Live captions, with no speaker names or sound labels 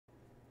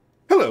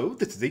Hello,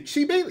 this is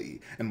HC Bailey,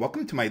 and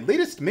welcome to my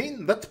latest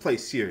main Let's Play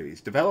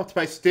series, developed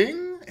by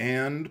Sting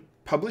and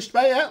published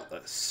by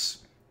Atlas.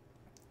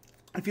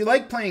 If you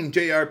like playing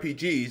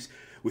JRPGs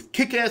with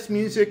kick-ass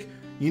music,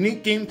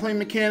 unique gameplay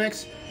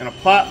mechanics, and a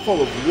plot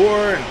full of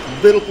war and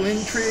political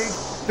intrigue,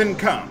 then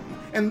come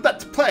and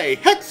let's play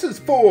Hexyz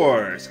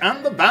Force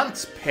on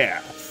Levant's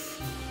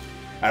Path.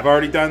 I've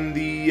already done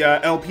the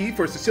LP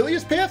for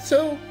Cecilia's Path,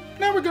 so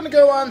now we're going to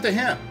go on to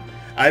him.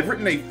 I've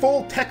written a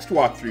full text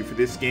walkthrough for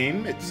this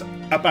game. It's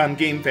up on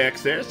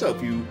GameFAQs there, so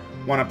if you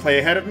want to play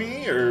ahead of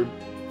me or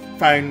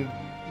find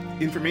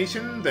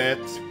information that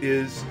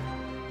is,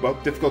 well,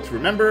 difficult to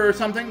remember or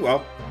something,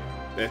 well,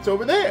 that's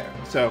over there.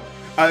 So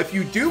if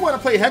you do want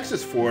to play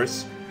Hexyz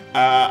Force,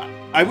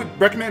 I would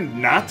recommend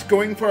not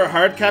going for a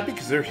hard copy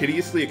because they're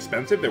hideously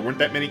expensive. There weren't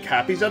that many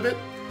copies of it.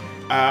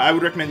 I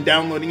would recommend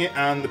downloading it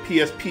on the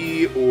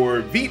PSP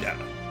or Vita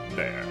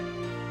there.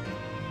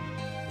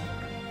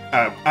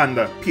 On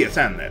the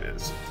PSN, that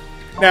is.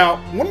 Now,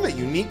 one of the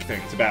unique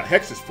things about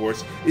Hexyz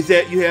Force is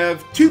that you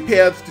have two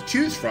paths to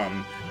choose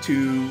from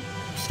to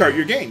start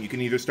your game. You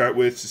can either start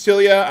with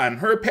Cecilia on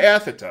her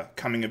path, it's a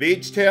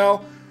coming-of-age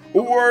tale,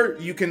 or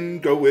you can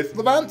go with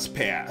Levant's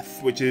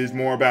path, which is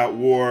more about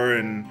war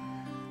and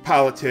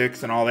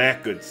politics and all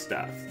that good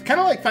stuff. Kind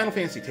of like Final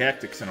Fantasy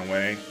Tactics in a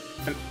way.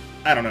 And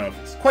I don't know if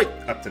it's quite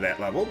up to that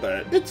level,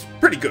 but it's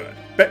pretty good.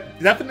 But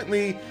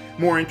definitely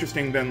more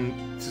interesting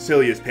than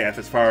Cecilia's path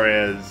as far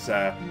as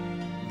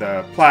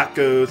the plot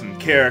goes and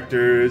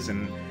characters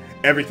and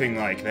everything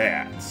like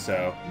that.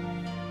 So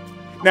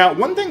now,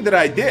 one thing that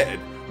I did,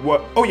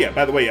 oh yeah,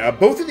 by the way,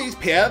 both of these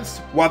paths,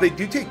 while they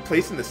do take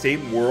place in the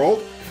same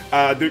world,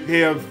 they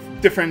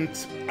have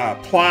different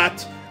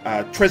plot.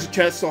 Treasure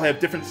chests will have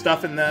different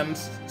stuff in them.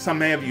 Some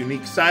may have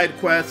unique side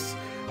quests.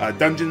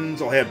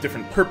 Dungeons will have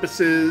different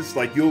purposes.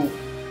 Like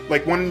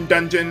one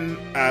dungeon,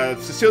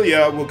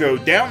 Cecilia will go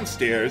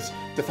downstairs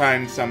to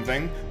find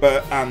something,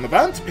 but on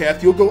Levant's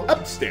path, you'll go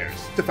upstairs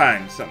to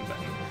find something.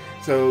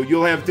 So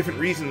you'll have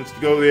different reasons to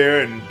go there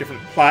and different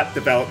plot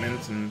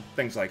developments and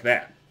things like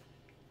that.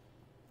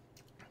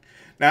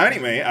 Now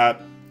anyway,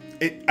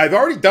 I've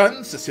already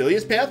done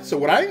Cecilia's path, so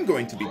what I'm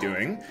going to be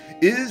doing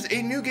is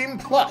a New Game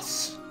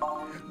Plus.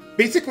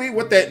 Basically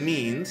what that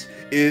means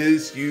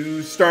is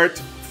you start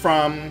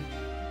from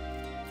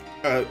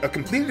a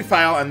completed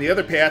file on the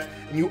other path,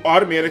 and you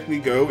automatically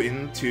go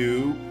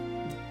into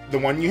the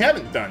one you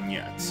haven't done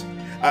yet.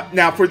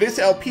 Now, for this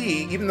LP,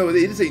 even though it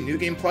is a New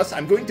Game Plus,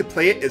 I'm going to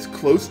play it as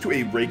close to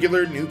a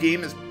regular new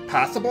game as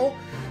possible,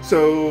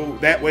 so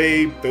that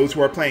way those who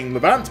are playing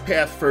Levant's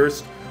path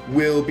first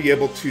will be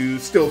able to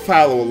still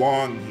follow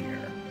along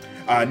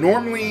here.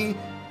 Normally,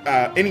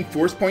 any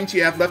force points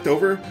you have left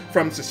over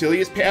from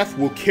Cecilia's path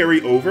will carry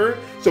over.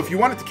 So if you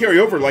wanted to carry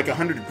over like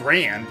 100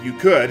 grand, you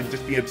could and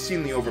just be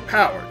obscenely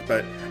overpowered.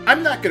 But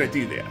I'm not going to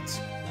do that.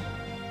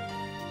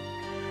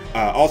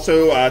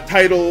 Also,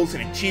 titles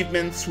and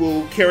achievements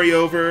will carry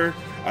over.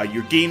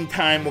 Your game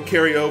time will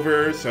carry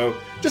over. So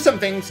just some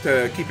things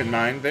to keep in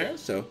mind there.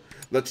 So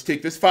let's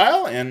take this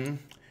file and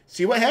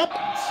see what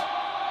happens.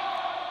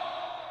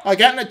 I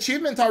got an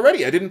achievement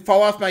already. I didn't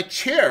fall off my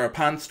chair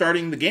upon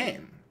starting the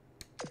game.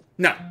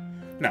 No,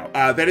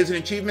 that is an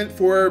achievement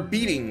for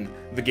beating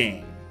the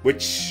game,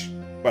 which,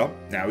 well,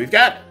 now we've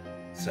got it.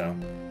 So,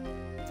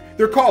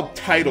 they're called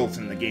titles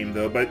in the game,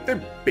 though, but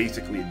they're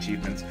basically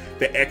achievements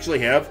that actually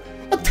have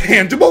a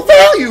tangible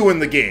value in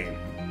the game.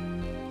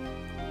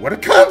 What a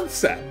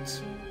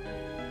concept!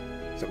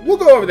 So, we'll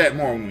go over that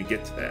more when we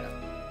get to that.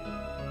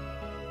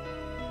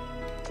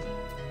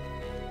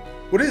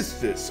 What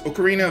is this?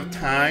 Ocarina of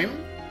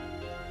Time?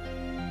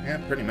 Yeah,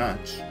 pretty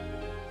much.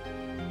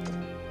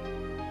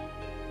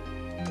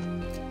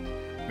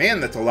 Man,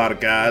 that's a lot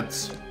of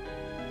gods.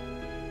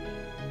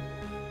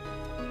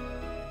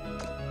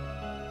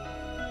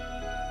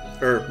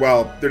 Or,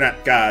 well, they're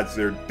not gods,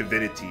 they're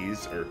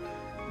divinities, or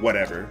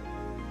whatever.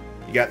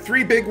 You got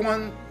three big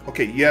ones.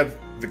 Okay, you have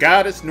the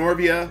goddess,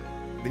 Norvia,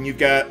 then you've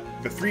got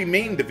the three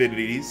main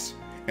divinities,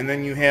 and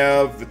then you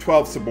have the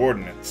 12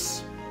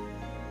 subordinates.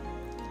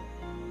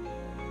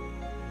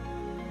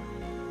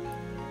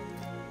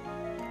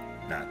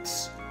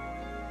 Nuts.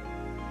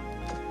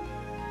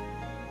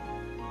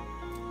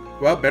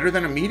 Well, better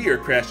than a meteor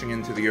crashing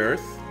into the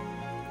Earth.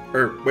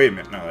 Or, wait a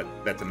minute, no,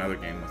 that's another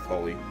game with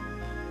Holy.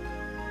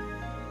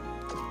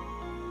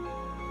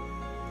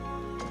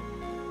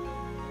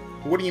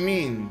 What do you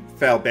mean,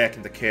 fell back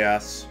into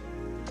chaos?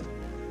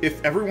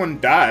 If everyone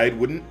died,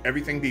 wouldn't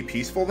everything be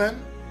peaceful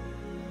then?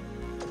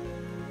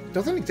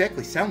 Doesn't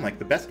exactly sound like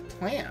the best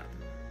plan.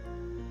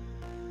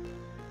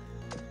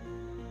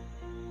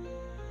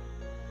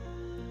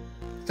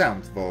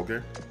 Sounds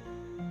vulgar.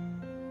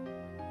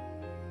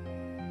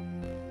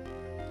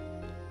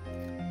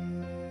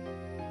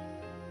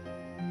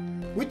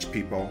 Which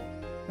people?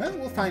 Well,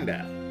 we'll find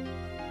out.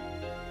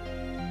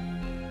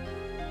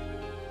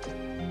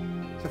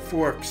 The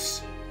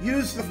forks.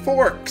 Use the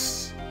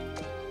forks!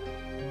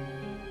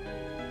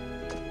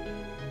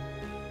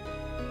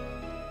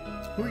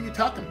 Who are you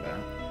talking about?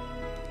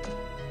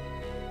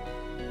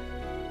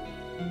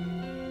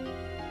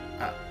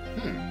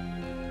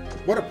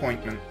 What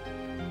appointment?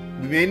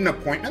 We made an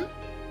appointment?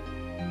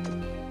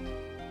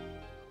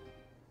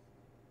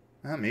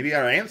 Well, maybe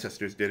our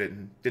ancestors did it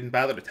and didn't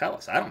bother to tell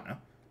us. I don't know.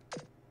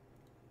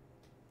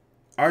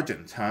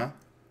 Argent, huh?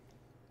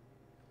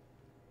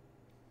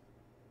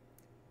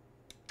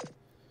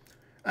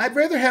 I'd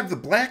rather have the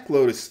Black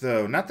Lotus,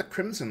 though, not the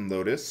Crimson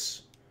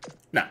Lotus.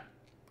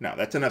 No,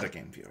 that's another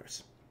game of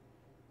yours.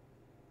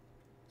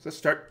 So let's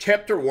start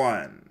Chapter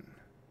 1.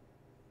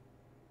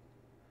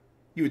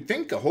 You would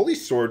think a Holy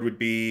Sword would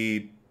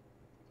be,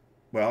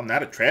 well,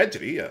 not a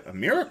tragedy, a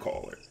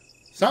miracle or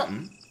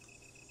something.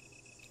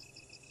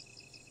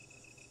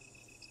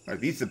 Are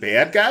these the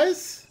bad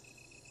guys?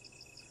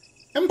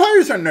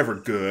 Empires are never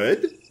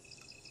good.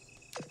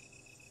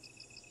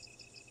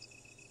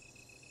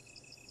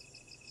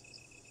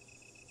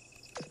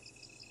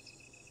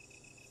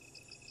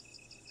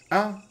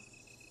 Oh.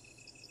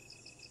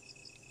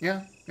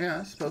 Yeah,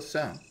 I suppose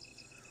so.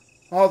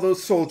 All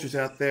those soldiers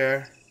out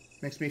there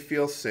makes me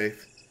feel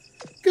safe.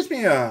 Gives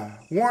me a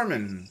warm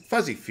and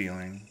fuzzy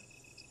feeling.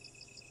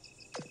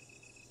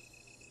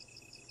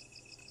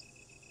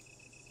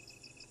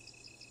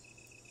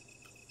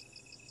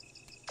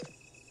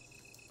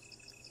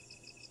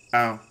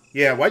 Oh,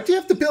 yeah, why'd you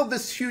have to build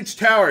this huge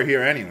tower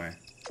here anyway?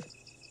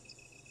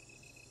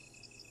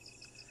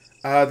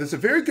 There's a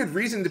very good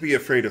reason to be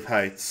afraid of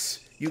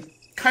heights. You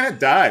kind of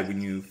die when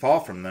you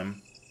fall from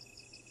them.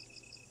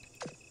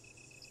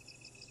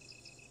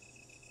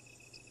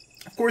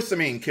 Of course the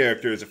main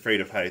character is afraid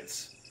of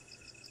heights.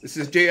 This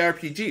is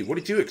JRPG. What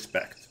did you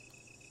expect?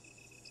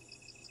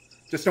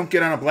 Just don't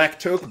get on a black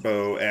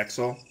chocobo,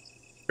 Axel.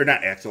 Or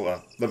not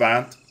Axel,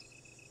 Levant.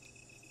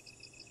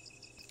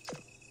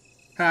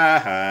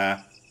 Ha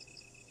ha.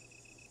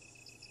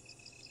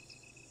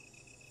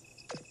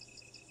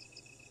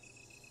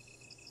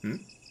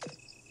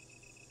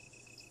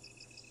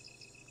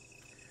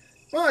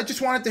 Well, I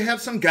just wanted to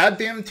have some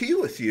goddamn tea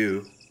with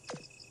you.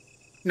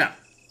 No.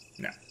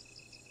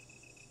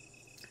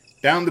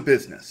 Down to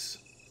business.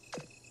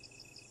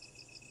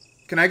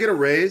 Can I get a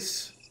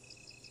raise?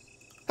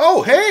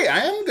 Oh, hey, I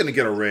am going to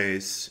get a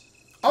raise.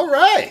 All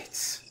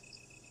right.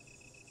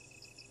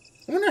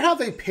 I wonder how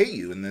they pay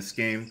you in this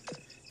game,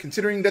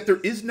 considering that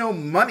there is no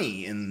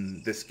money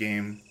in this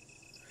game.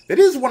 That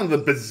is one of the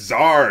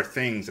bizarre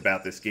things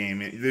about this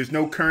game. There's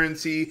no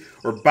currency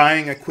or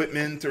buying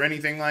equipment or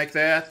anything like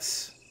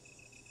that.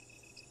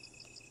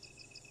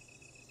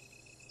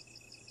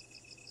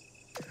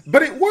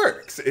 But it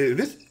works.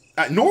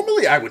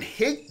 Normally, I would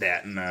hate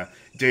that in a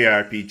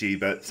JRPG,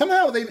 but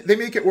somehow they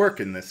make it work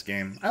in this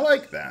game. I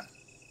like that.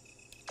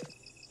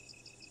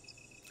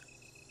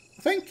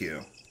 Thank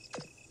you.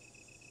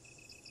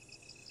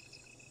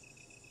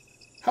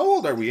 How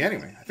old are we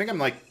anyway? I think I'm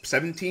like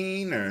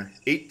 17 or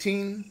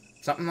 18,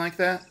 something like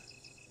that.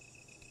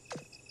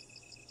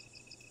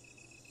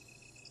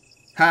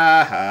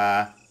 Ha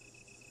ha.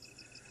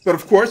 But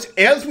of course,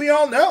 as we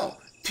all know,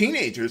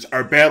 teenagers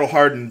are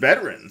battle-hardened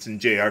veterans in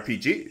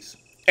JRPGs.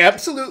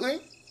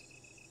 Absolutely.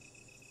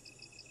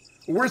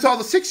 Where's all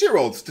the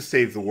 6-year-olds to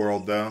save the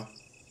world, though?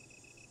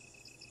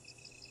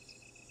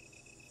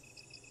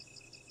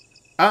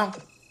 Oh.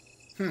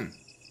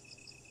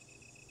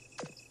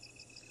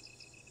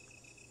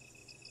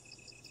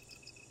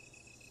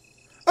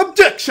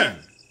 Objection!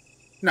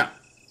 No.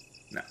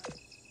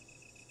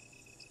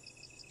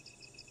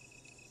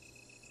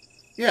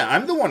 Yeah,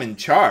 I'm the one in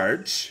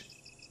charge.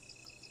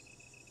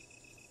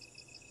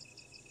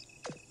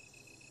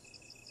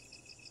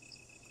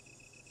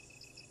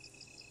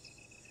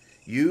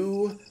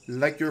 You,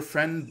 like your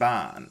friend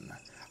Ban,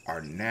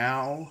 are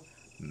now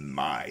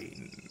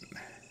mine.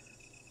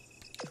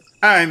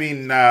 I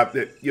mean,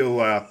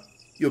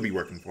 you'll be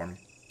working for me.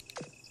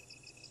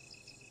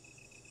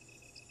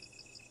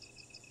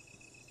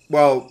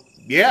 Well,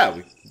 yeah,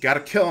 we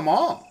gotta kill them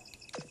all.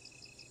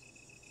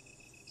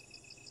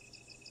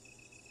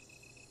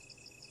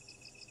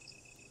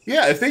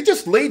 Yeah, if they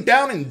just lay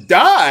down and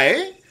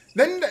die,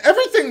 then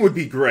everything would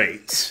be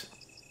great.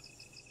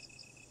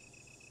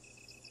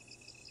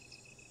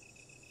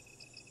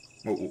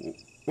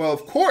 Well,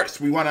 of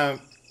course, we want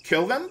to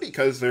kill them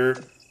because they're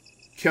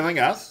killing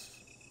us.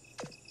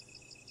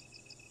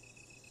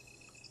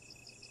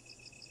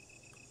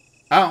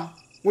 Oh,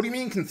 what do you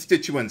mean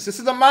constituents?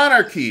 This is a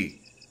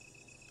monarchy.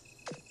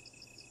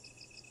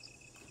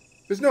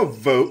 There's no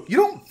vote. You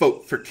don't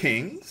vote for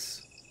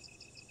kings.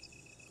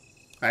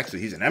 Actually,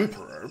 he's an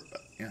emperor,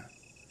 but yeah.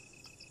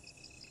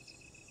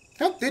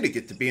 How did he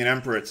get to be an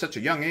emperor at such a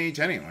young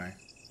age anyway?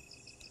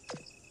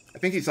 I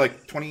think he's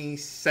like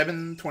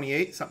 27,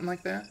 28, something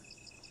like that.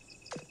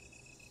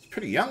 He's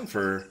pretty young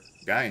for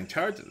a guy in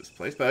charge of this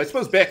place, but I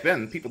suppose back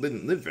then people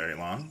didn't live very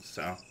long,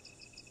 so.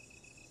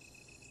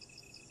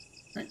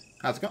 Hey,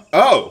 how's it going?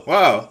 Oh,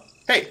 whoa.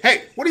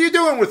 Hey, what are you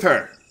doing with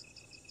her?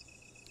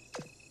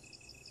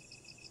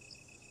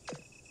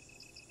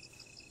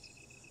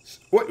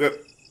 What?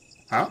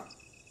 Huh?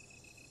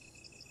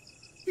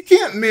 You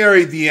can't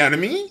marry the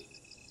enemy.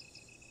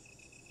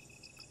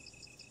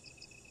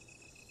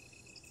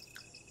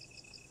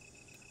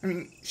 I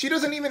mean, she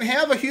doesn't even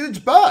have a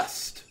huge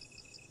bust.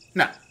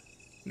 No.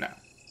 No.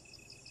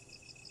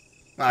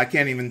 Well, I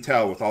can't even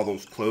tell with all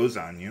those clothes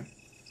on you.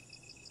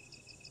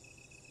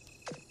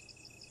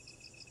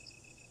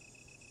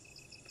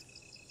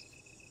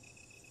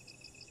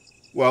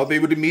 Well, they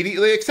would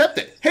immediately accept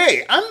it.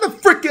 Hey, I'm the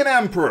frickin'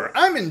 emperor.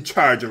 I'm in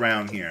charge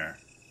around here.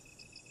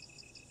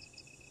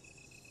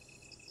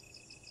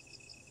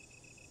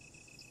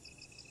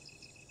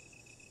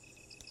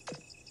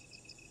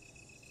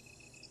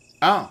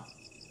 Oh.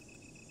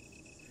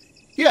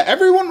 Yeah,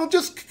 everyone will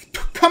just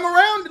come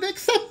around and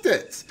accept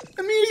it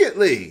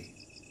immediately.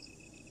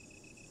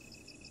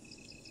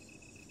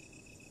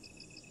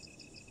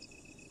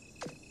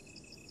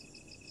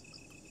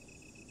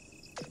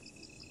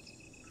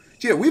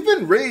 Yeah, we've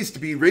been raised to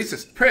be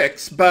racist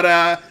pricks, but,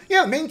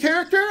 yeah, main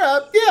character,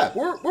 yeah,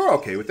 we're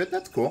okay with it.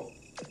 That's cool.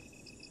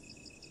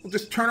 We'll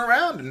just turn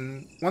around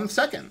in 1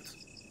 second.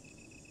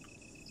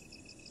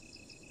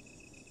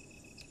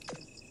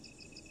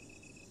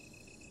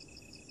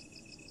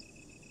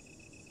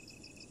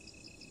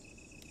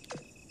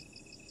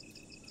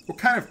 What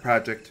kind of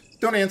project?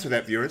 Don't answer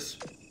that, viewers.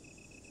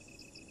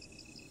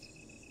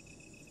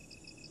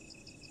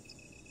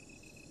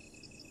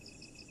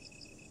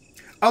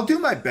 I'll do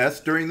my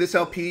best during this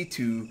LP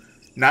to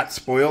not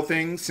spoil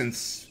things,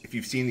 since if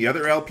you've seen the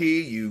other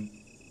LP, you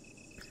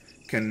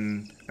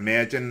can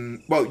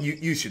imagine... Well,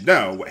 you should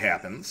know what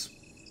happens,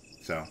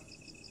 so...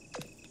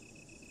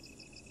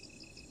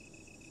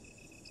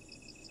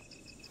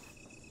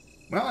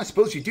 Well, I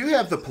suppose you do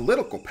have the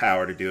political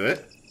power to do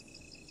it.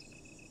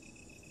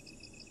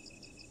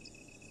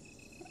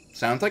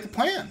 Sounds like a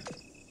plan.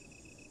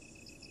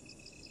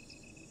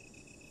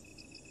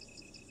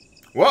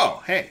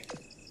 Whoa, hey.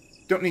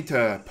 Don't need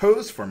to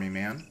pose for me,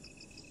 man.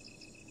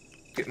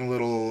 Getting a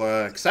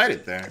little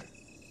excited there.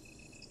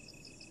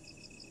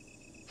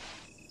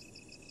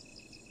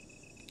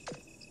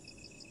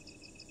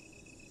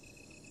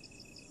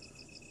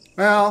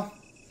 Well,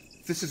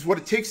 if this is what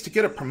it takes to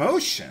get a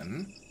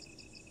promotion...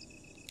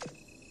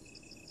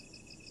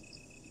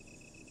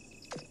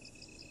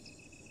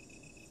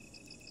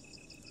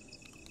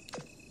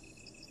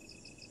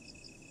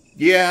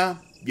 Yeah,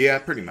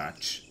 pretty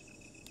much.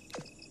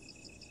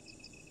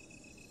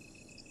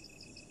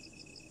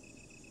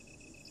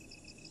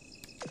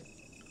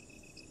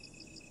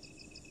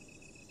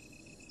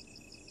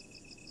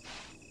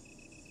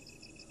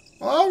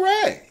 All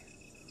right.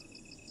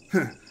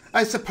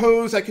 I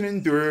suppose I can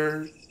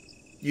endure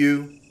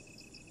you.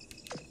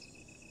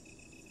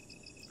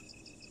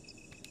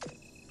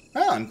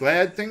 Well, I'm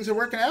glad things are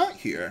working out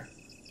here.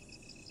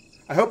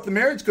 I hope the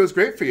marriage goes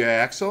great for you,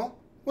 Axel.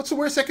 What's the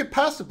worst that could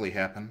possibly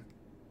happen?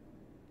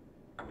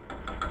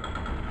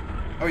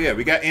 Oh yeah,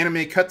 we got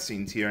anime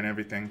cutscenes here and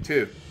everything,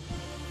 too.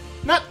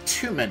 Not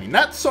too many.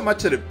 Not so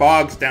much that it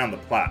bogs down the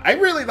plot. I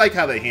really like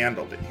how they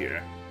handled it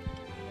here.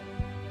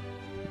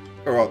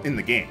 Or, well, in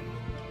the game.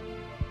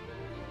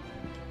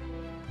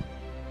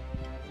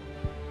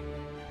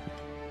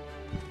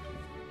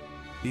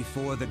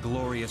 Before the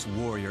glorious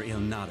warrior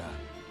Ilnada,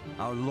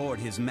 our Lord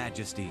His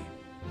Majesty,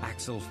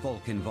 Axel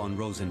Falken von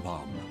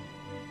Rosenbaum,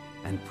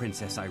 and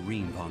Princess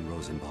Irene von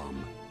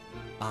Rosenbaum,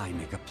 I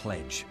make a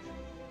pledge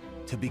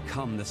to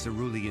become the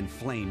cerulean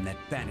flame that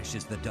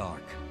banishes the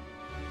dark,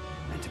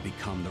 and to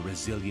become the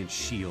resilient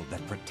shield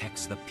that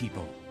protects the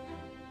people.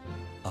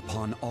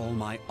 Upon all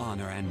my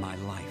honor and my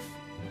life,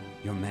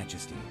 Your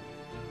Majesty,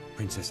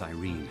 Princess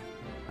Irene,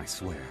 I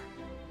swear.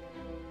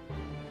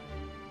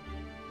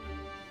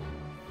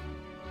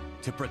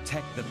 To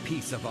protect the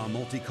peace of our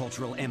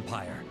multicultural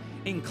empire,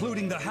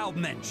 including the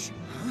Hauptmensch.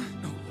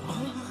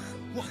 Huh?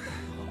 What?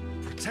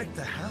 Protect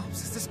the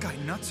Helms? Is this guy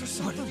nuts or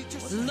something?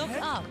 Look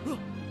up.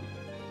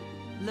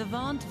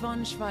 Levant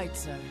von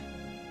Schweitzer.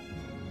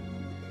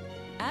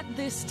 At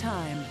this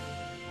time,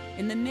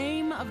 in the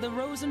name of the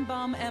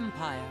Rosenbaum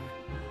Empire,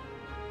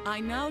 I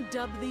now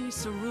dub thee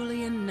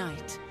Cerulean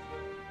Knight.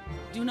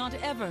 Do not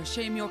ever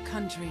shame your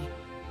country,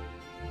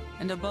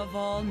 and above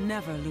all,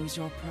 never lose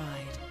your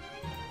pride.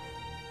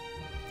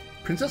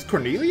 Princess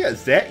Cornelia,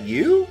 is that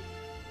you?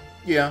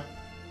 Yeah.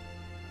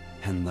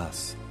 And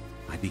thus,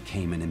 I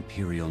became an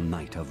Imperial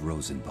Knight of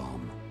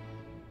Rosenbaum.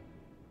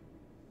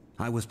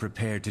 I was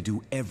prepared to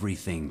do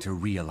everything to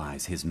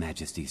realize His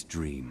Majesty's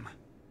dream.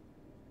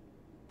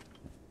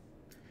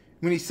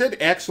 When he said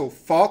Axel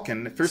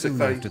Falken, at first I Soon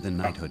thought... after the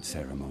knighthood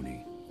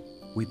ceremony,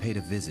 we paid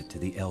a visit to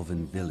the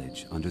elven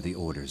village under the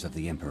orders of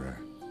the Emperor.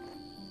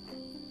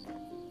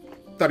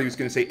 Thought he was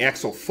going to say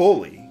Axel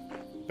Foley.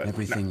 But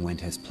Everything no.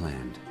 went as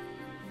planned.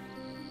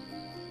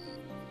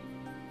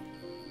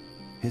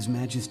 His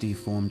Majesty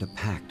formed a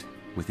pact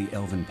with the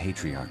elven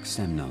patriarch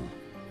Semnal,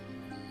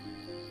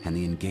 and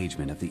the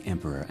engagement of the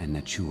Emperor and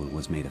Nachul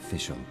was made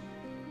official.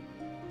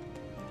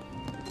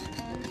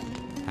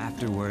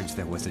 Afterwards,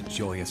 there was a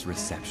joyous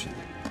reception.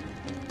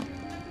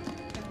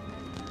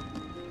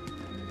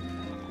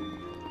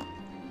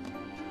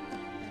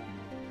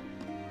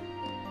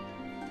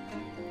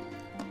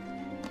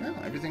 Well,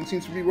 everything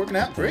seems to be working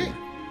out great.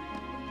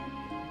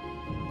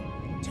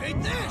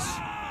 Take this!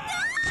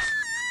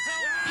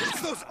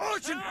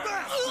 Trojan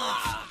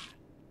bastards!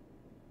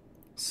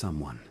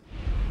 Someone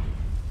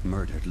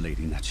murdered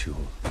Lady Natchul.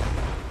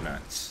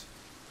 Nuts.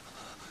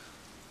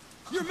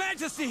 Your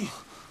Majesty!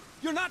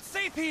 You're not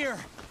safe here!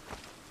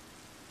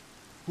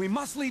 We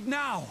must leave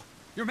now!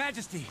 Your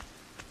Majesty!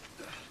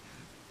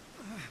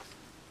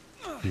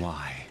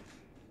 Why?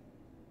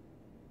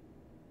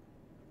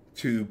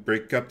 To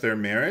break up their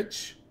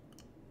marriage?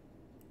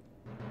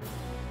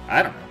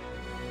 I don't know.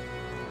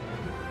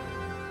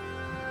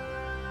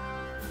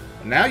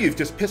 Now you've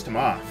just pissed him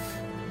off.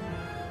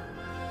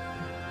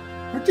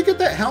 Where'd you get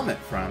that helmet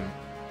from?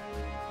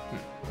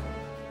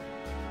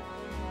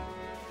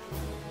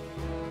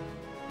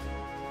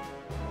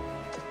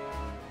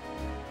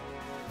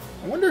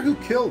 I wonder who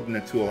killed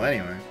Natchul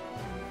anyway.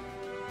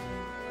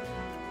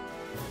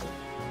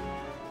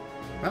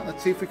 Well,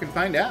 let's see if we can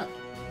find out.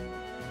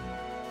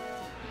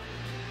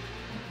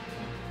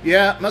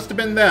 Yeah, must have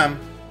been them.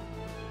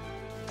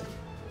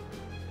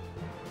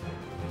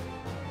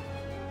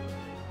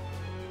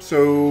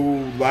 So,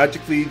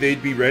 logically,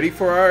 they'd be ready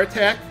for our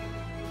attack?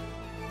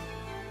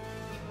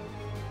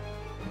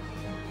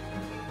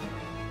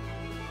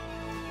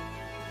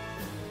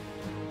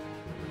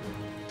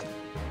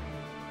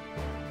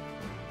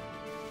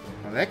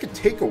 Well, that could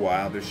take a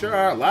while. There sure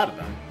are a lot of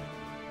them.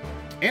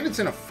 And it's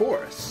in a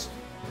forest.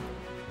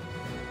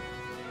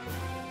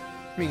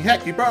 I mean,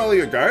 heck, you brought all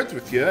your guards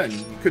with you, and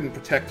you couldn't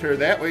protect her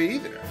that way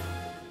either.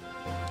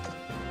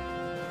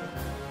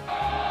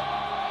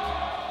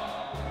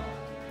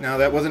 Now,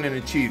 that wasn't an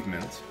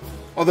achievement.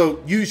 Although,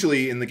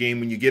 usually in the game,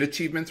 when you get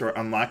achievements or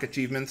unlock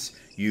achievements,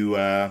 you'll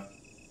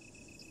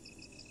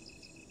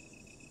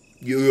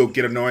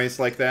get a noise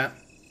like that.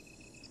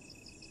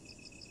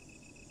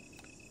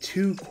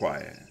 Too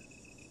quiet.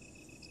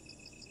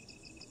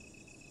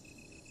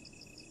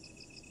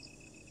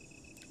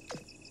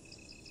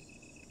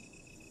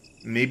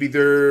 Maybe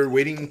they're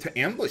waiting to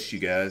ambush you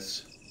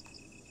guys.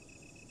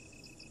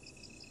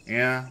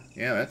 Yeah,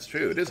 that's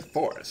true. It is a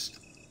forest.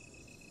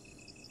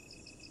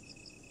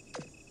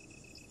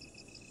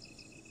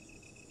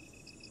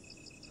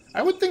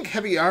 I would think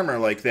heavy armor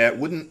like that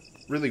wouldn't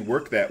really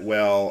work that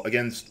well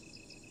against,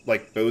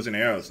 like, bows and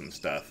arrows and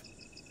stuff.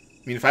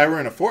 I mean, if I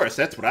were in a forest,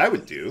 that's what I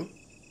would do.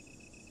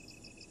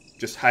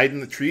 Just hide in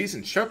the trees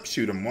and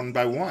sharpshoot them one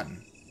by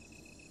one.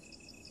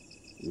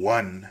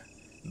 One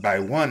by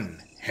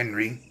one,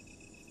 Henry.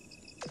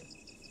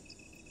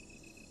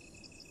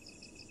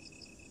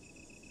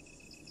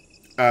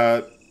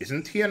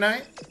 Isn't he a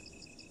knight?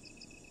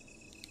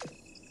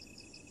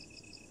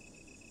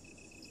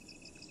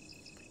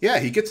 Yeah,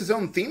 he gets his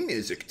own theme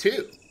music,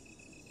 too.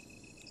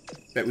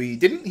 That we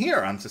didn't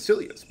hear on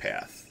Cecilia's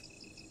path.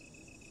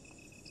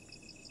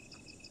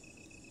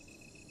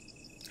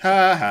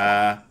 Ha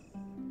ha.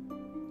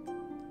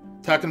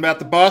 Talking about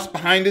the boss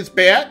behind his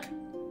back?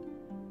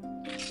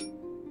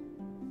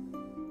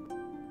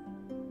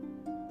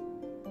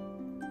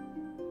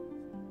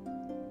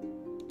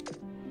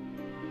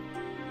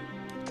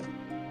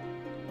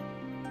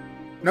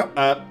 Nope,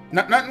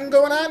 nothing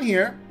going on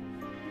here.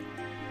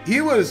 He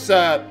was,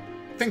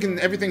 thinking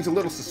everything's a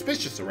little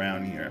suspicious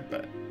around here,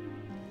 but...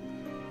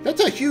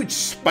 That's a huge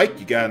spike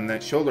you got in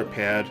that shoulder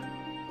pad.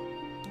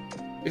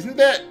 Isn't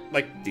that,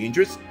 like,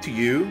 dangerous to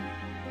you?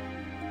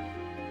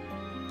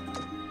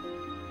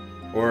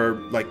 Or,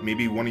 like,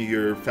 maybe one of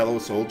your fellow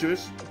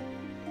soldiers?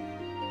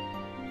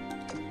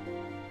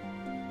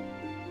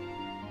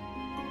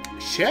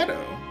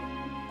 Shadow?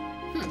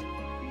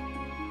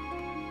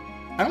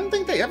 I don't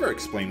think they ever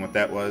explain what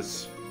that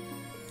was.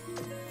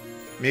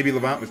 Maybe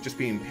Levant was just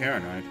being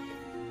paranoid.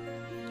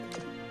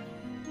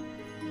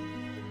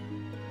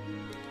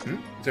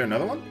 Is there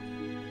another one?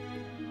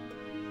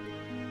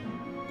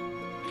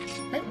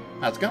 Hey,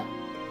 how's it going?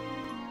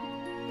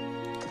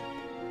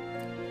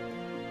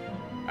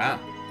 Ah.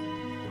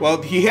 Well,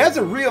 he has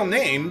a real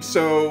name,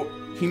 so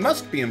he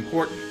must be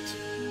important.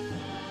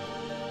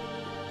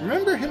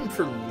 Remember him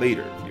for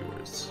later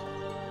viewers.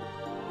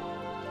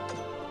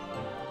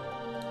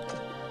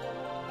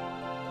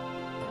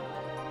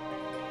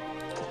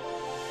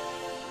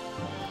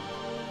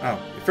 Oh,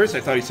 at first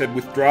I thought he said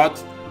withdraw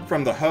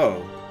from the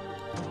hoe.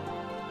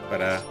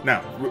 But,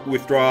 no,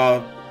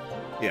 withdraw.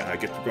 Yeah, I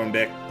guess we're going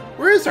back.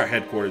 Where is our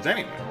headquarters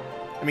anyway?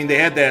 I mean, they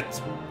had that,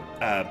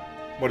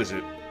 what is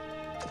it?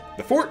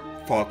 The Fort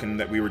Falcon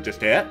that we were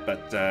just at,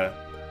 but,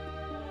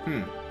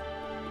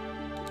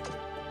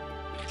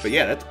 But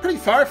yeah, that's pretty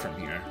far from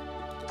here.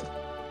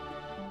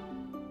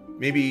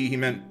 Maybe he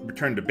meant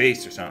return to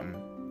base or something.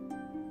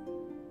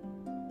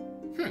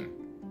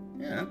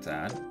 Yeah, that's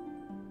odd.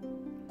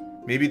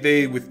 Maybe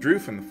they withdrew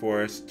from the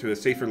forest to a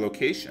safer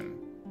location.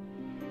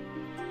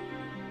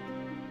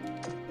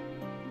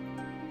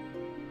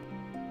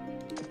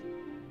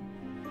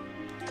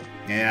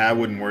 Yeah, I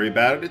wouldn't worry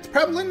about it. It's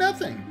probably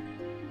nothing.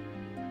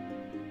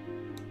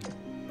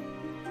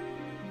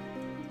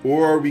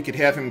 Or we could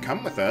have him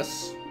come with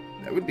us.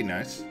 That would be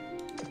nice.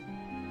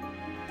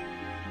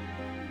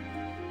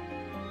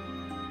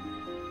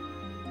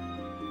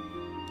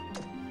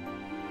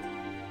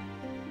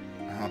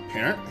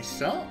 Apparently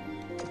so.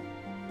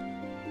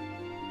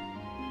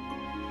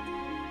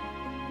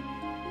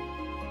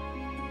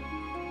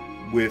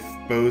 with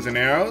bows and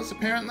arrows,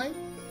 apparently.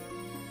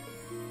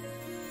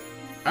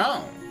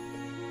 Oh.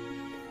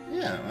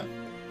 Yeah.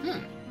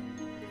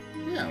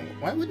 Yeah,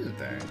 why wouldn't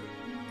they?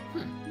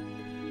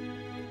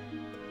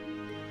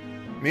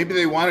 Maybe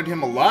they wanted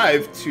him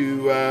alive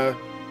to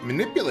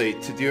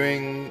manipulate to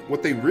doing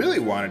what they really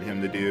wanted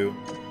him to do.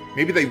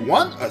 Maybe they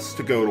want us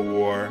to go to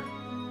war.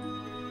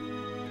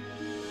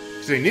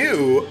 Because they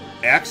knew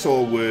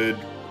Axel would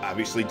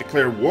obviously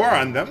declare war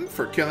on them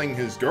for killing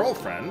his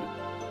girlfriend.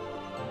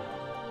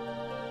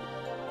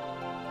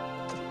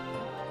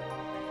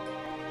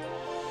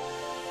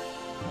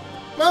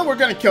 Well, we're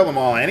going to kill them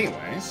all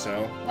anyway,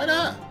 so why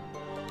not?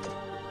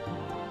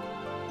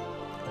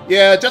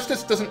 Yeah,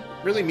 justice doesn't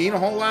really mean a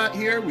whole lot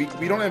here. We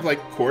don't have,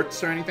 like,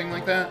 courts or anything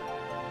like that.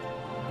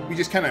 We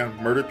just kind of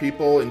murder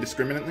people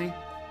indiscriminately.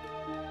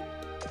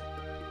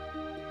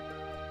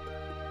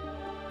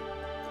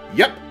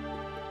 Yep.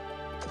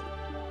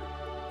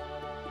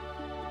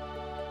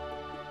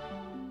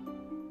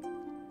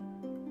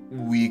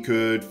 We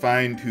could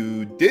find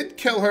who did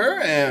kill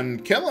her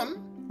and kill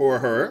him or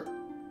her.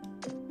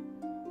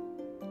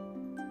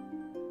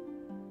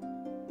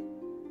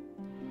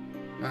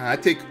 I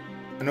take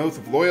an oath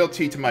of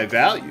loyalty to my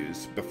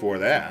values before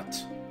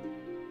that.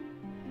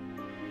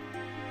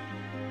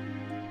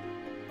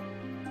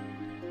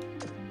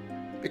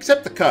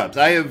 Except the Cubs.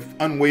 I have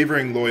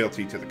unwavering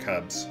loyalty to the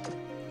Cubs.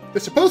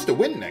 They're supposed to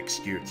win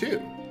next year,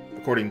 too,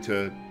 according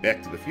to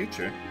Back to the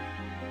Future.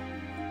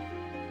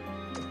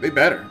 They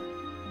better.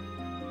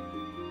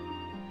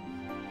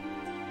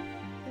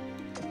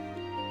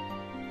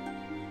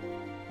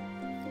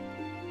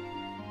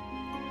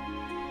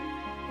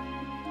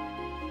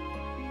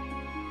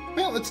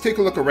 Well, let's take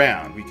a look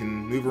around. We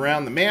can move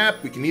around the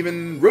map. We can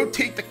even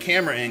rotate the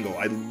camera angle.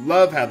 I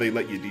love how they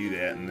let you do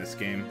that in this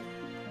game.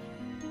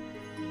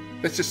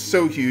 That's just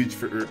so huge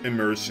for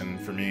immersion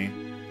for me,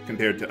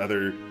 compared to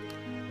other,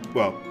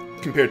 well,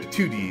 compared to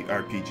 2D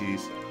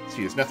RPGs.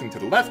 See, there's nothing to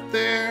the left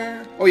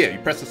there. Oh yeah, you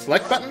press the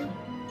select button,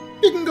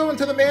 you can go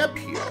into the map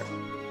here.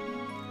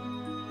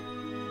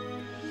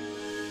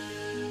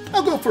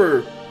 I'll go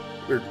for,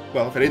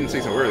 well, if I didn't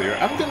say so earlier,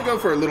 I'm going to go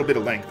for a little bit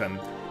of length on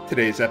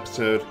today's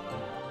episode.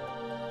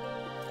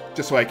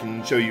 Just so I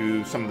can show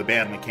you some of the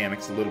bad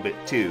mechanics a little bit,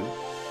 too.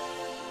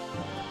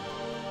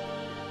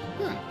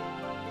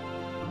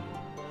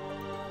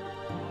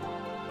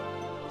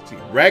 Let's see,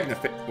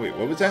 wait,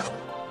 what was that?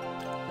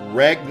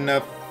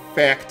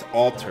 Ragnafact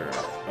Altar.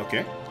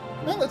 Okay.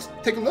 Well, let's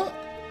take a look.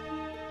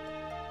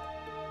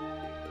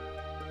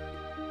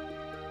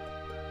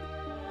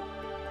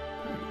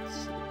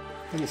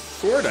 Little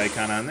sword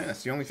icon on there.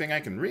 That's the only thing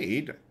I can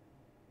read.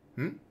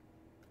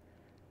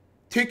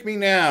 Take me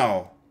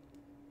now.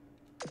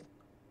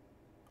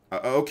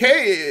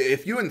 Okay,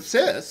 if you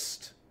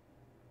insist.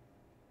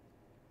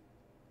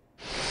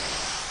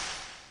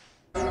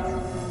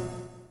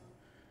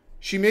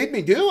 She made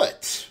me do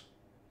it.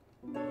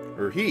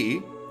 Or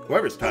he,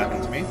 whoever's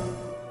talking to me.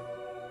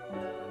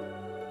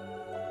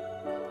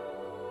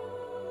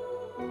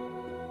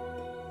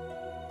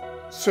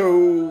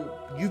 So,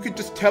 you could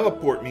just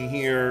teleport me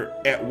here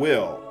at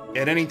will,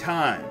 at any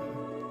time.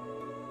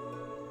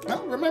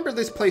 Well, remember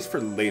this place for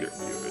later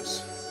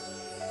viewers.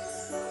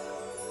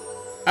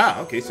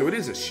 Ah, okay, so it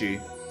is a she.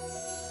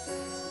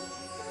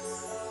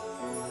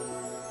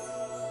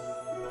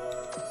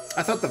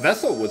 I thought the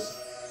vessel was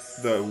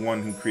the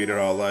one who created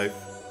all life.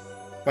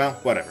 Well,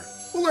 whatever.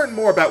 We'll learn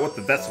more about what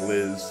the vessel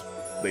is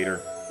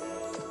later.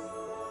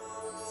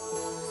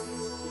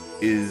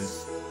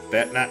 Is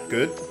that not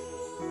good?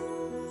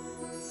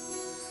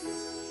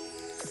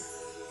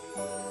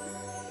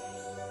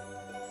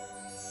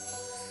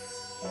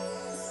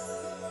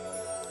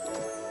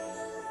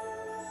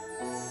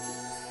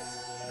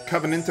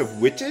 Covenant of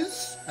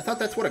Witches? I thought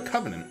that's what a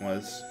covenant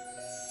was.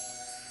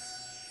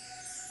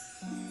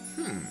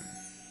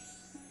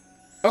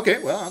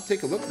 Okay, well, I'll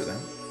take a look for them.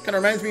 Kind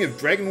of reminds me of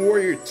Dragon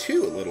Warrior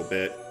 2 a little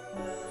bit.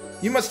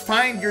 You must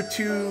find your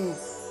two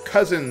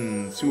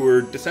cousins who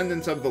are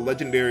descendants of the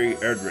legendary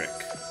Erdrick.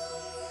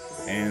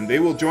 And they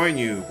will join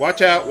you.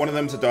 Watch out, one of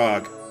them's a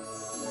dog.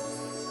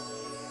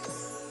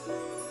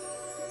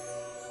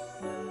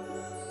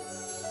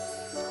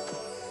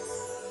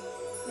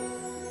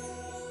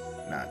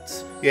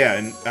 Nuts. Yeah,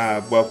 and,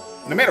 well,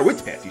 no matter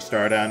which path you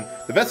start on,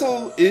 the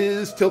vessel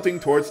is tilting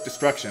towards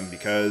destruction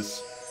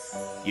because,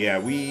 yeah,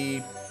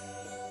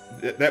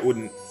 that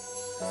wouldn't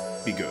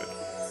be good.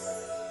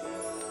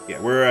 Yeah,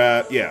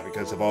 we're, yeah,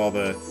 because of all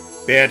the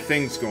bad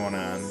things going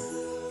on.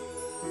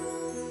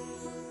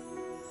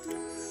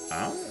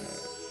 Oh,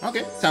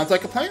 okay, sounds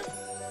like a plan.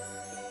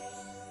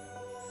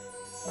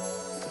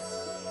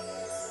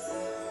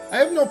 I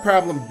have no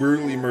problem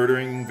brutally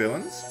murdering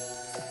villains.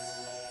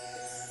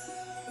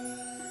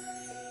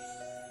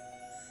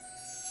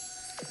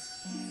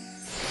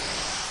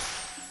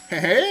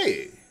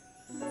 Hey!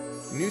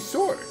 New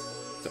sword.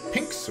 It's a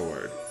pink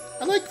sword.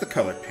 I like the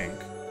color pink.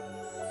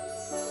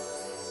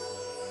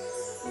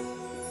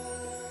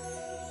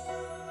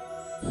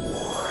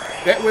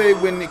 That way,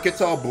 when it gets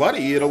all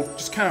bloody, it'll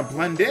just kind of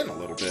blend in a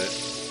little bit.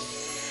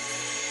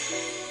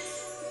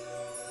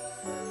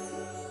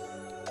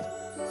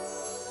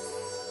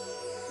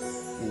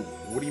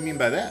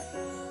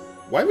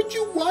 Why would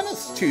you want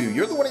us to?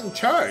 You're the one in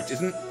charge.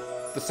 Isn't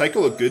the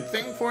cycle a good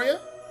thing for you?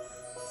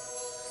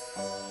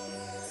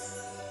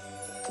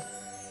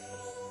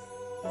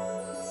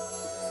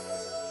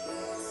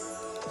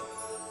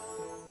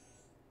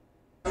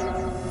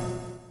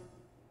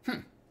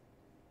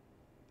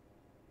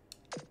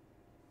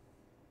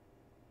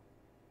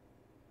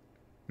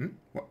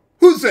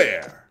 Who's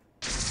there?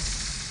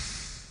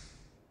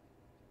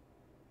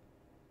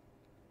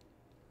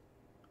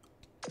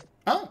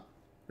 Oh,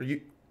 are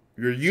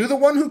you the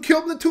one who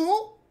killed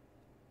Natul?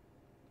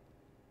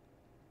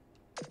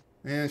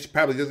 Yeah, she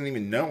probably doesn't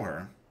even know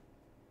her.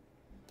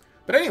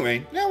 But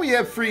anyway, now we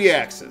have free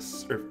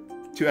access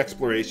to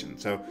exploration.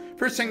 So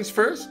first things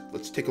first,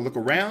 let's take a look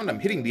around. I'm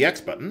hitting the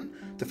X button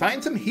to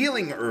find some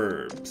healing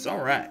herbs. All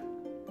right.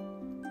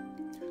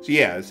 So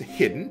yeah, there's a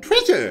hidden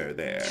treasure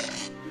there.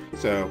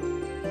 So,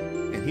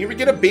 and here we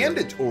get a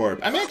bandage orb.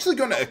 I'm actually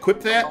going to equip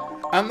that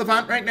on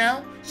Levant right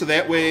now, so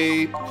that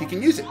way he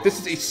can use it. This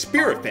is a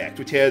spirit fact,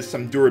 which has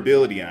some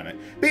durability on it.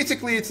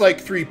 Basically, it's like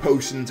 3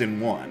 potions in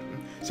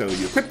 1. So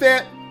you equip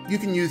that, you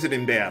can use it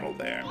in battle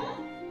there.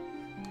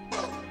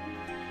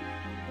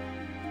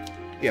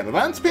 Yeah,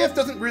 Levant's path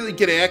doesn't really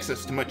get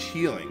access to much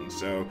healing,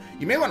 so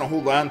you may want to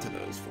hold on to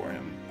those for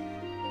him.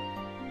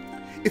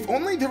 If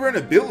only there were an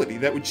ability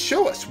that would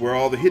show us where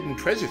all the hidden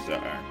treasures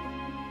are.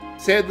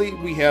 Sadly,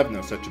 we have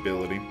no such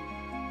ability.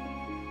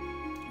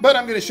 But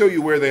I'm going to show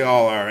you where they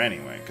all are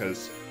anyway,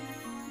 because,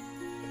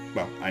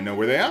 well, I know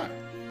where they are.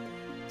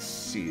 Let's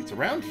see, it's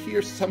around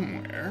here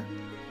somewhere.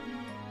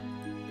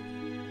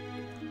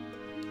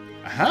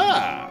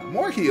 Aha!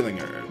 More healing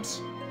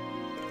herbs.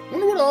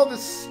 Wonder what all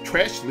this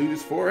trash loot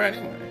is for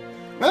anyway.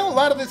 Well, a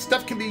lot of this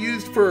stuff can be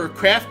used for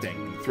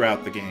crafting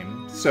throughout the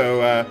game.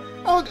 So,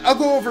 I'll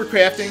go over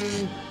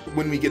crafting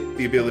when we get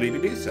the ability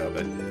to do so.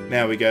 But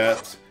now we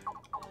got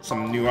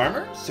some new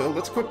armor, so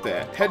let's equip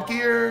that.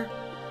 Headgear.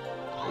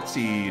 Let's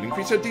see, it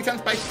increases our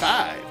defense by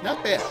 5.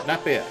 Not bad,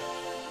 not bad.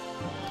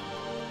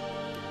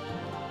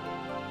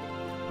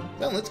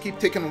 Then let's keep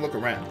taking a look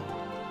around.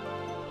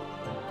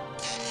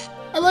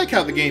 I like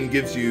how the game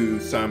gives you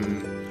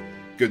some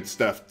good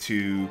stuff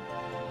to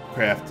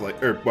craft,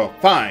 like, or, well,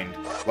 find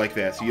like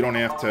that, so you don't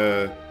have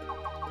to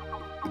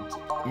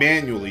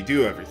manually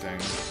do everything,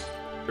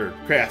 or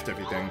craft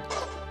everything.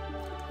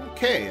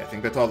 Okay, I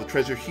think that's all the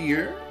treasure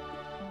here.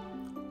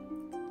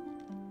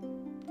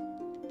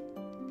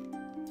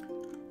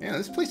 Yeah,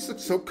 this place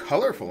looks so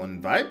colorful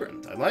and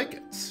vibrant. I like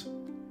it.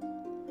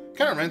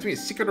 Kind of reminds me of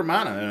Secret of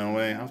Mana in a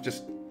way. I was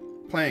just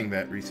playing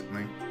that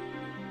recently.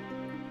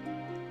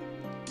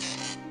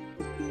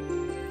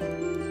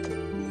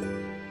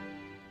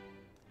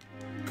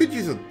 Could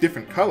use a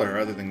different color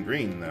other than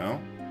green,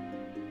 though.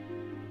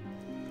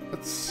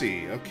 Let's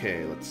see.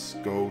 Okay, let's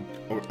go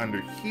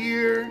under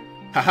here.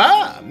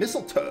 Haha!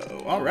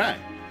 Mistletoe! Alright.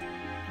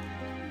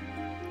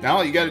 Now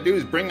all you gotta do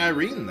is bring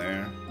Irene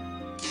there.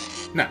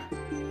 No.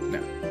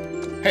 No.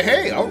 Hey,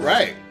 hey!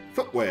 Alright!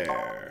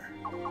 Footwear.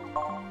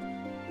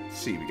 Let's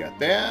see, we got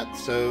that,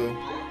 so...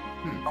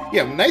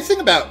 Yeah, the nice thing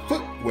about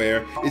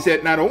footwear is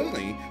that not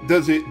only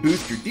does it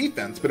boost your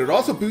defense, but it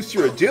also boosts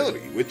your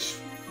agility, which,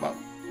 well,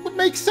 would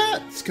make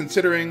sense,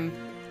 considering...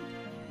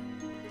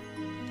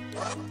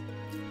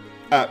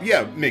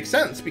 yeah, it makes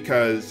sense,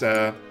 because,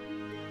 well,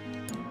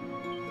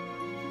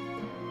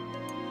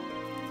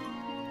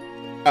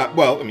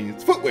 I mean,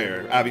 it's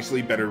footwear.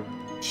 Obviously, better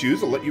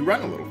shoes will let you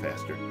run a little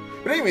faster.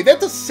 But anyway,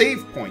 that's a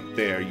save point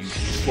there. You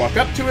just walk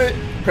up to it,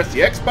 press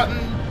the X button,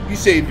 you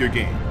save your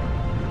game.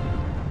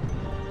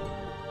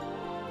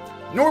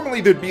 Normally,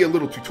 there'd be a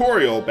little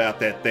tutorial about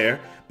that there,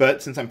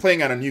 but since I'm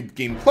playing on a New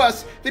Game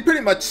Plus, they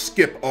pretty much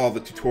skip all the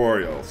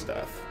tutorial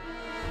stuff.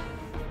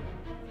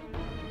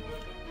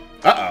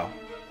 Uh-oh.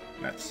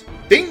 That's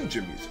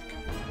danger music.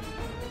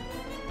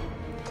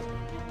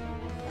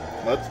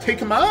 Let's take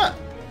him on.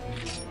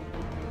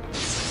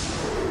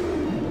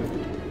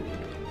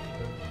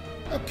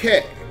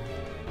 Okay.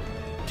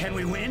 Can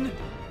we win?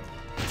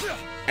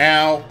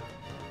 Ow.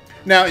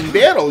 Now, in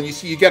battle, you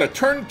see you got a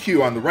turn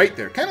queue on the right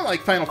there, kind of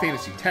like Final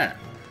Fantasy X.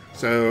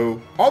 So,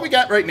 all we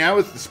got right now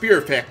is the spear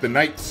effect, the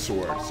Knight's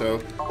Sword.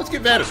 So, let's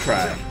give that a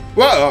try.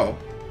 Whoa!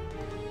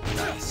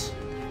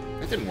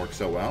 That didn't work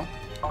so well.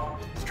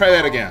 Let's try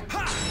that again.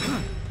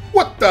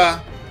 What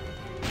the?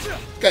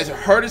 These guys are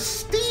hard as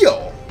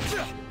steel.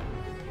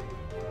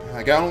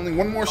 I got only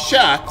one more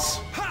shot.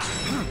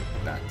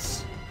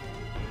 Nuts.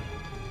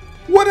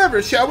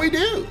 Whatever shall we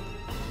do?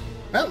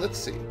 Well, let's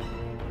see.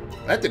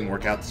 That didn't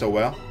work out so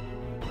well.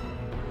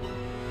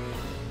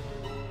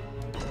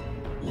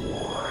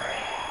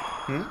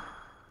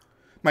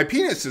 My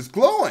penis is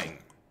glowing.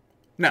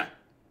 No,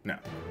 no.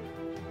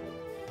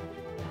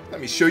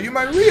 Let me show you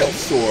my real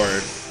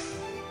sword.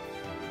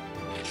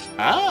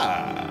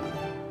 Ah.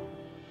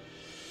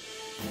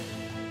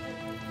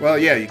 Well,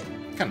 yeah, you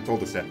kind of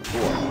told us that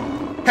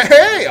before.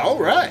 Hey, all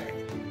right.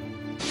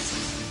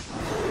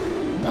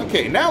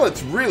 Okay, now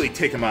let's really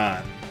take him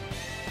on.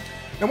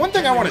 Now, one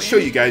thing I want to show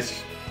you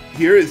guys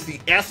here is the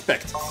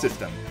aspect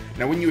system.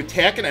 Now, when you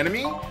attack an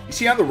enemy, you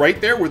see on the right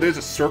there where there's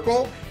a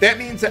circle? That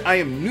means that I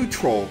am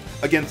neutral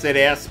against that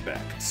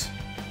aspect.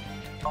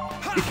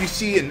 If you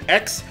see an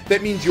X,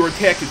 that means your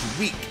attack is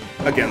weak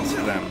against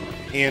them.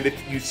 And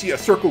if you see a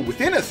circle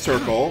within a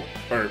circle,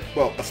 or,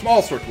 well, a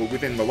small circle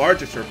within the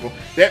larger circle,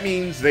 that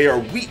means they are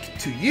weak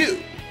to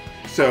you.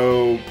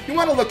 So, you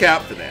want to look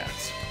out for that.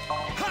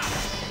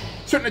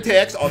 Certain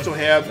attacks also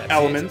have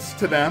elements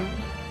to them,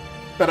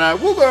 but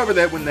we'll go over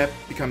that when that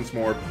becomes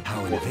more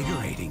How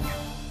invigorating.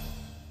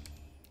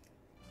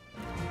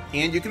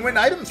 And you can win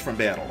items from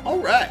battle.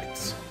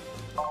 Alright.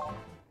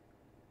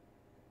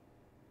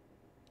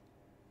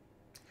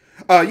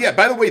 Yeah,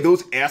 by the way,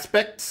 those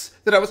aspects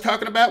that I was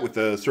talking about with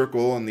the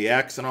circle and the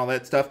X and all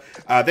that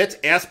stuff, that's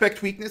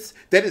aspect weakness.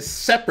 That is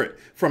separate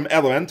from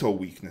elemental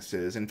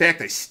weaknesses. In fact,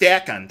 they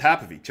stack on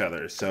top of each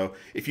other. So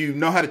if you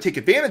know how to take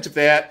advantage of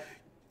that,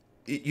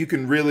 you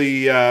can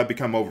really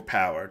become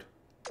overpowered.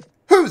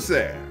 Who's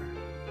there?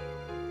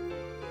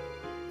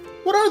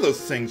 What are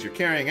those things you're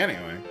carrying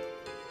anyway?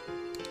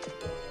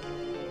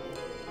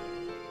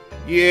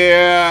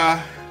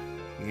 Yeah,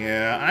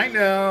 I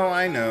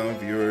know,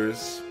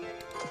 viewers.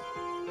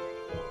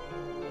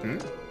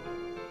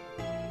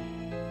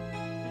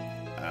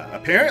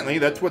 Apparently,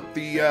 that's what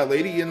the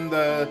lady in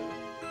the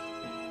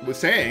was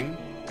saying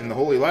in the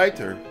Holy Light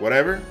or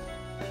whatever.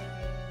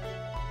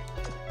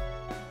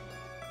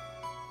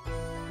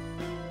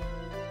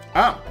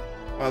 Oh,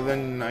 well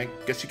then I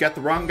guess you got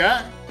the wrong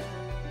guy.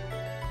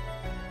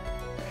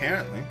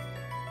 Apparently.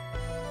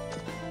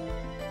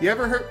 You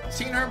ever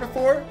seen her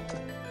before?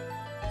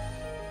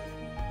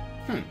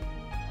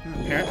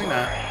 Apparently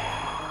not.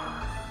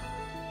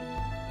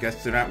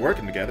 Guess they're not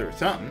working together or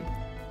something.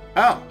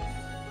 Oh.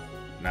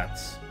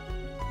 Nuts.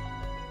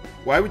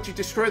 Why would you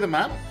destroy the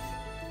monolith?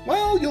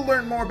 Well, you'll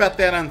learn more about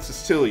that on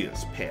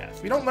Cecilia's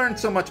path. We don't learn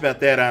so much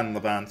about that on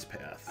Levant's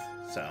path,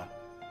 so...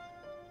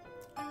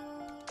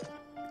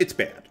 It's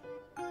bad.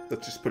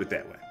 Let's just put it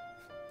that way.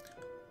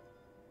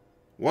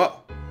 Whoa.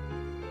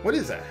 What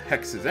is a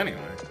Hexyz anyway?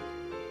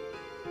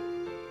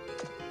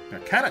 We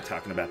were kind of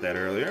talking about that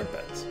earlier,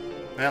 but...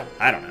 Well,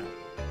 I don't know.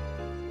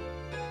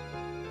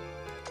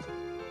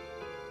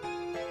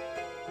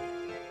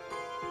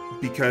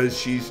 Because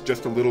she's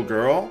just a little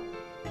girl?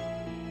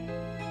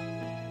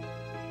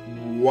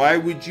 Why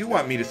would you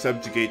want me to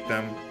subjugate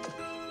them?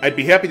 I'd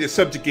be happy to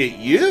subjugate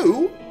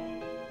you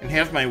and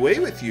have my way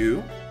with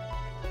you.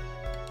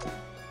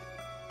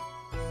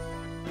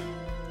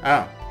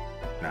 Oh,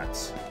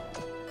 nuts.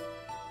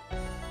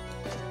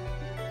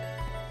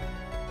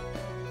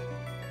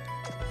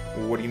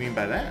 What do you mean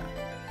by that?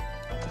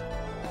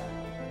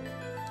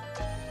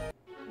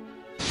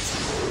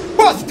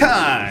 Boss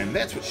time!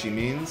 That's what she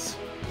means.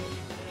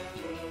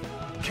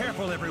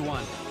 Careful,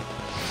 everyone.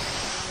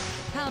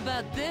 How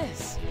about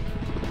this?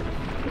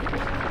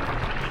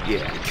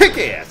 Yeah, kick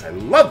ass! I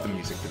love the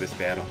music for this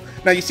battle.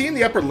 Now, you see in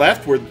the upper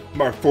left where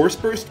our force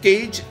burst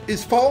gauge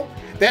is full?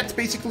 That's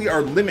basically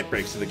our limit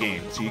breaks of the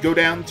game. So you go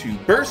down to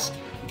burst,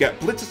 you got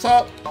blitz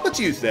assault, let's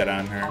use that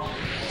on her.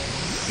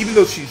 Even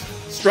though she's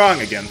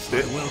strong against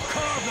it, We'll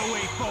carve the way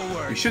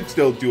forward. we should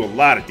still do a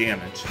lot of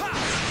damage.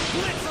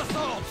 Blitz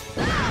assault.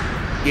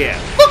 Yeah,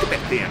 look at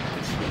that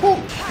damage!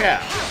 Holy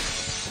cow!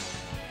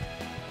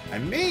 I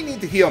may need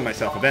to heal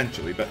myself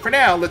eventually, but for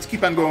now, let's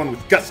keep on going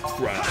with Gust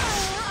Thrust.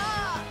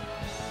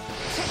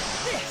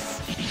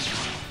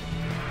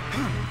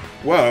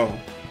 Whoa.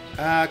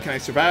 Can I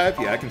survive?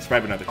 Yeah, I can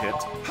survive another hit.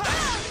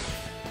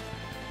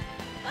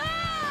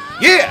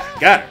 Yeah!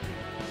 Got her.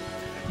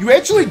 You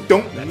actually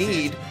don't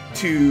need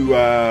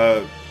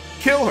to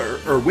kill her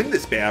or win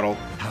this battle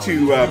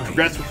to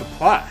progress with the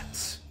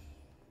plots.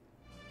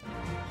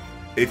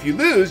 If you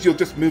lose, you'll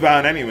just move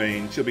on anyway,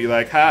 and she'll be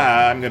like,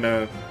 haha, I'm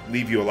gonna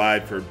leave you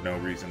alive for no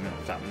reason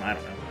or something, I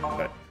don't know.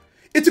 But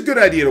it's a good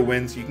idea to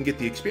win so you can get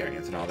the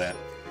experience and all that.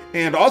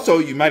 And also,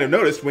 you might have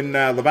noticed when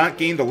Levant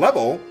gained a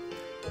level,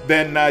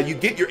 then you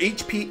get your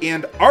HP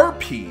and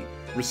RP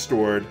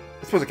restored.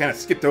 I suppose I kind of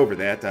skipped over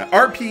that.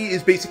 RP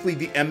is basically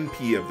the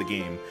MP of the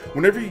game.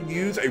 Whenever you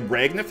use a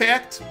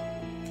Ragnafact,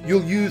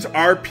 you'll use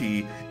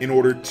RP in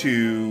order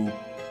to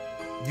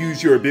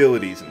use your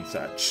abilities and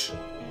such.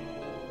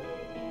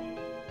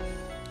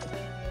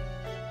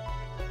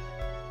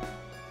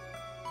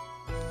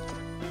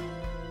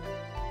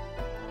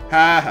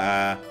 Ha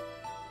ha.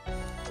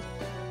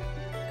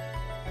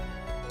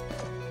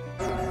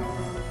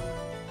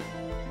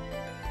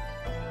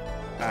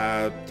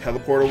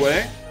 Teleport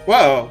away?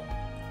 Whoa.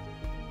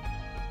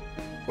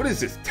 What is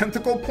this,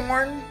 tentacle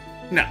porn?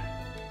 No.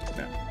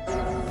 No.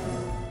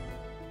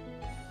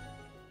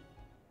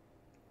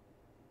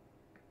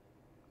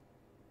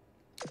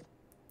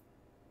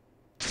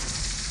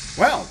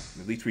 Well,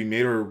 at least we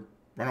made her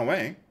run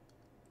away.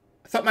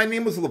 I thought my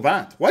name was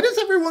Levant. Why does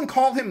everyone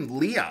call him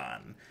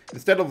Leon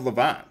instead of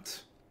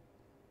Levant?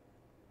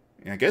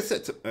 I guess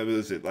that's,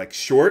 was it like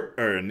short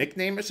or a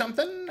nickname or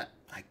something?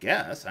 I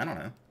guess, I don't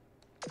know.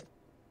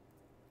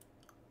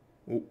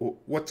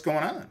 What's going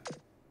on?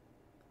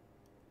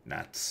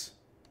 Nuts.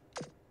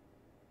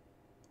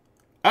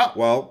 Oh,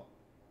 well,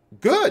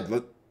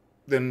 good.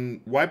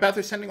 then why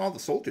bother sending all the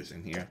soldiers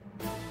in here?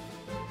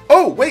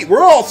 Oh, wait,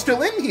 we're all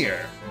still in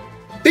here!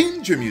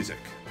 Danger music.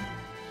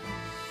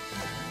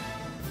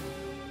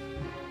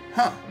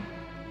 Huh.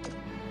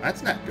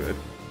 That's not good.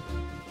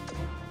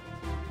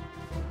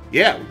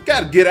 Yeah, we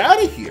gotta get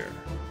out of here.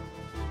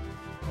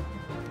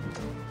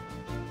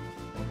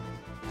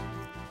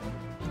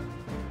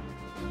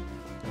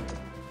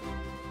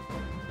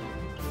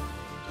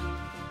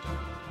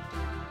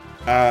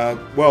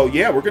 Well,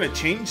 yeah, we're gonna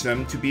change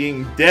them to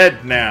being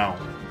dead now.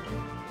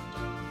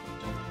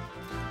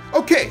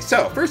 Okay,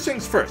 so, first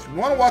things first, we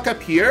want to walk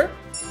up here.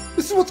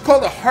 This is what's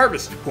called a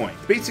harvest point.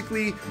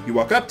 Basically, you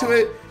walk up to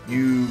it,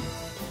 you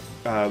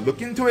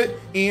look into it,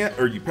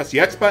 or you press the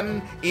X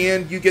button,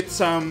 and you get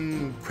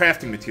some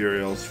crafting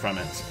materials from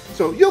it.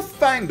 So you'll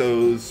find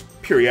those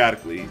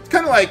periodically. It's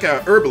kind of like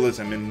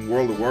herbalism in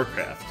World of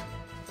Warcraft.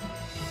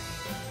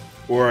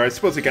 Or I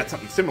suppose they got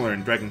something similar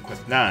in Dragon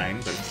Quest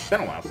IX, but it's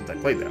been a while since I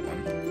played that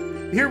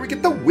one. Here we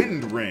get the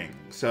Wind Ring.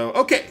 So,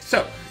 okay,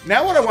 so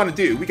now what I want to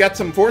do, we got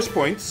some force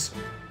points,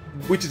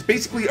 which is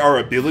basically our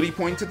ability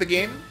points of the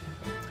game.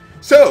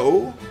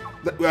 So,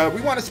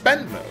 we want to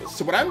spend those.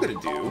 So what I'm going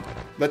to do,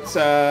 let's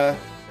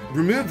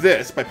remove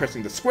this by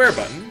pressing the square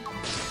button.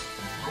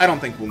 I don't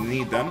think we'll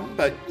need them,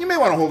 but you may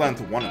want to hold on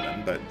to one of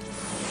them, but,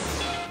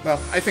 well,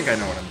 I think I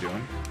know what I'm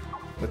doing.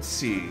 Let's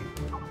see.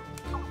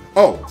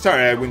 Oh,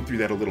 sorry, I went through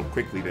that a little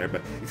quickly there,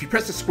 but if you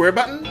press the square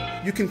button,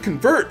 you can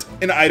convert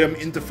an item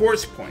into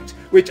force points,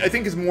 which I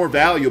think is more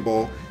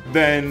valuable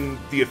than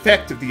the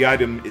effect of the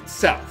item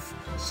itself.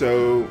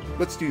 So,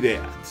 let's do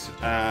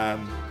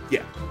that.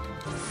 Yeah.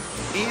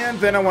 And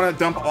then I want to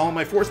dump all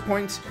my force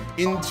points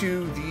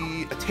into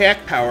the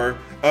attack power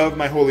of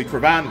my Holy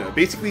Cravanda.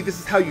 Basically,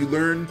 this is how you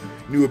learn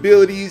new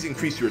abilities,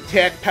 increase your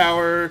attack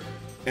power,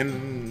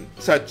 and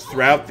such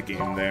throughout the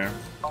game there.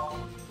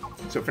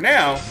 So for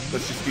now,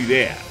 let's just do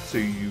that. So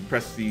you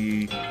press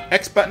the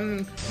X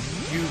button,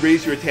 you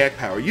raise your attack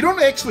power. You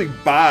don't actually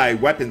buy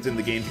weapons in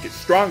the game to get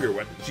stronger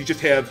weapons. You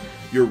just have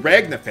your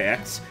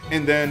Ragnafacts,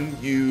 and then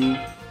you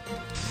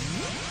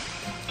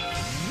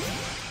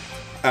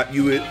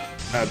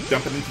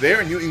dump them into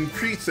there, and you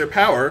increase their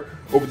power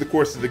over the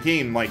course of the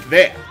game like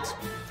that.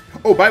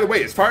 Oh, by the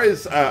way, as far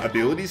as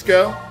abilities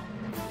go,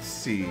 let's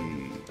see.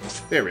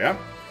 There we are.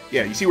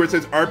 Yeah, you see where it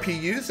says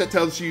RP used? That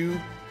tells you,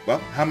 well,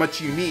 how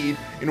much you need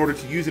in order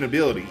to use an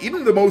ability.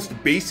 Even the most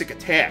basic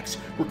attacks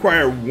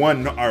require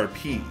 1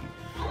 RP.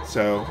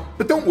 So,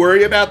 but don't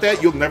worry about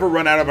that. You'll never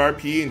run out of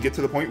RP and get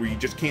to the point where you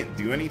just can't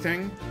do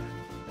anything.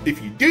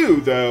 If you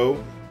do,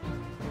 though,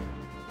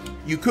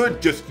 you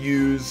could just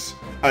use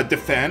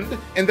defend,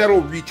 and that'll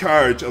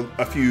recharge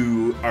a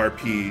few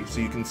RP, so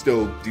you can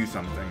still do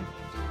something.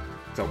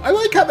 So, I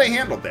like how they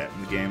handled that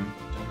in the game.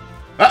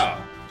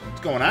 Uh-oh. What's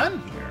going on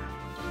here?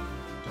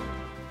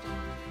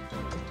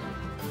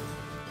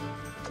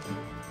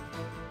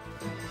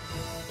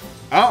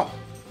 Oh,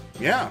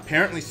 yeah,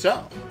 apparently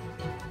so.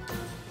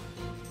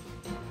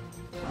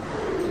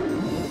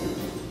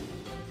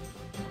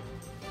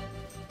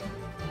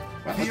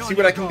 Well, let's see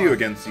what I can do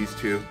against these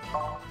two.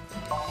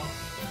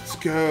 Let's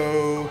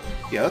go...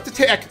 Yeah, let's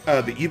attack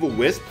the Evil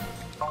Wisp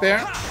there.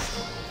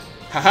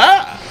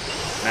 Haha!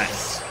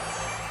 Nice.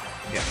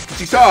 Yeah,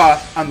 as you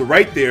saw on the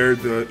right there,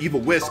 the Evil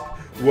Wisp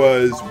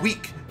was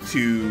weak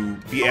to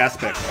the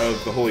aspect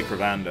of the Holy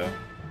Cravanda.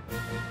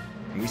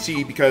 And we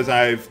see, because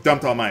I've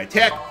dumped all my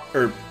attack,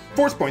 or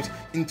force points,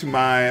 into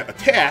my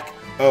attack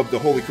of the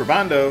Holy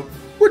Cravanda,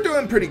 we're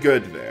doing pretty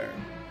good there.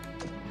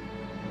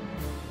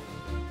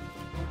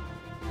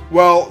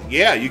 Well,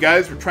 yeah, you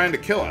guys were trying to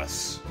kill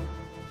us.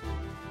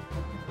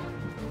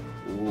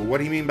 What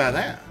do you mean by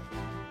that?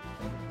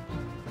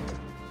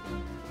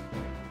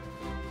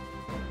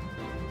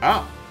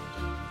 Oh.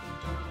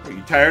 Are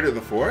you tired of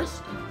the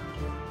forest?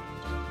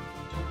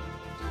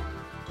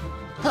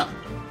 Huh.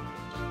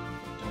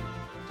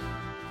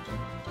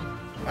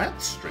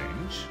 That's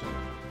strange.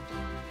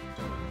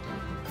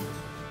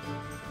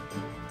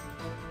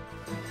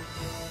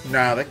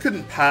 No, that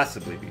couldn't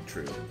possibly be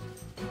true.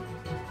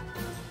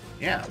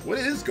 Yeah, what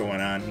is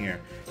going on here?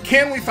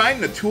 Can we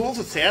find the Tools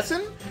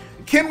Assassin?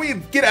 Can we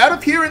get out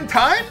of here in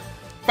time?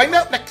 Find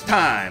out next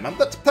time on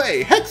Let's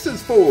Play Hexyz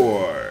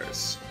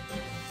Force.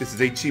 This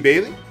is H.C.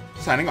 Bailey,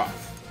 signing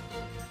off.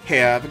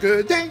 Have a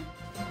good day.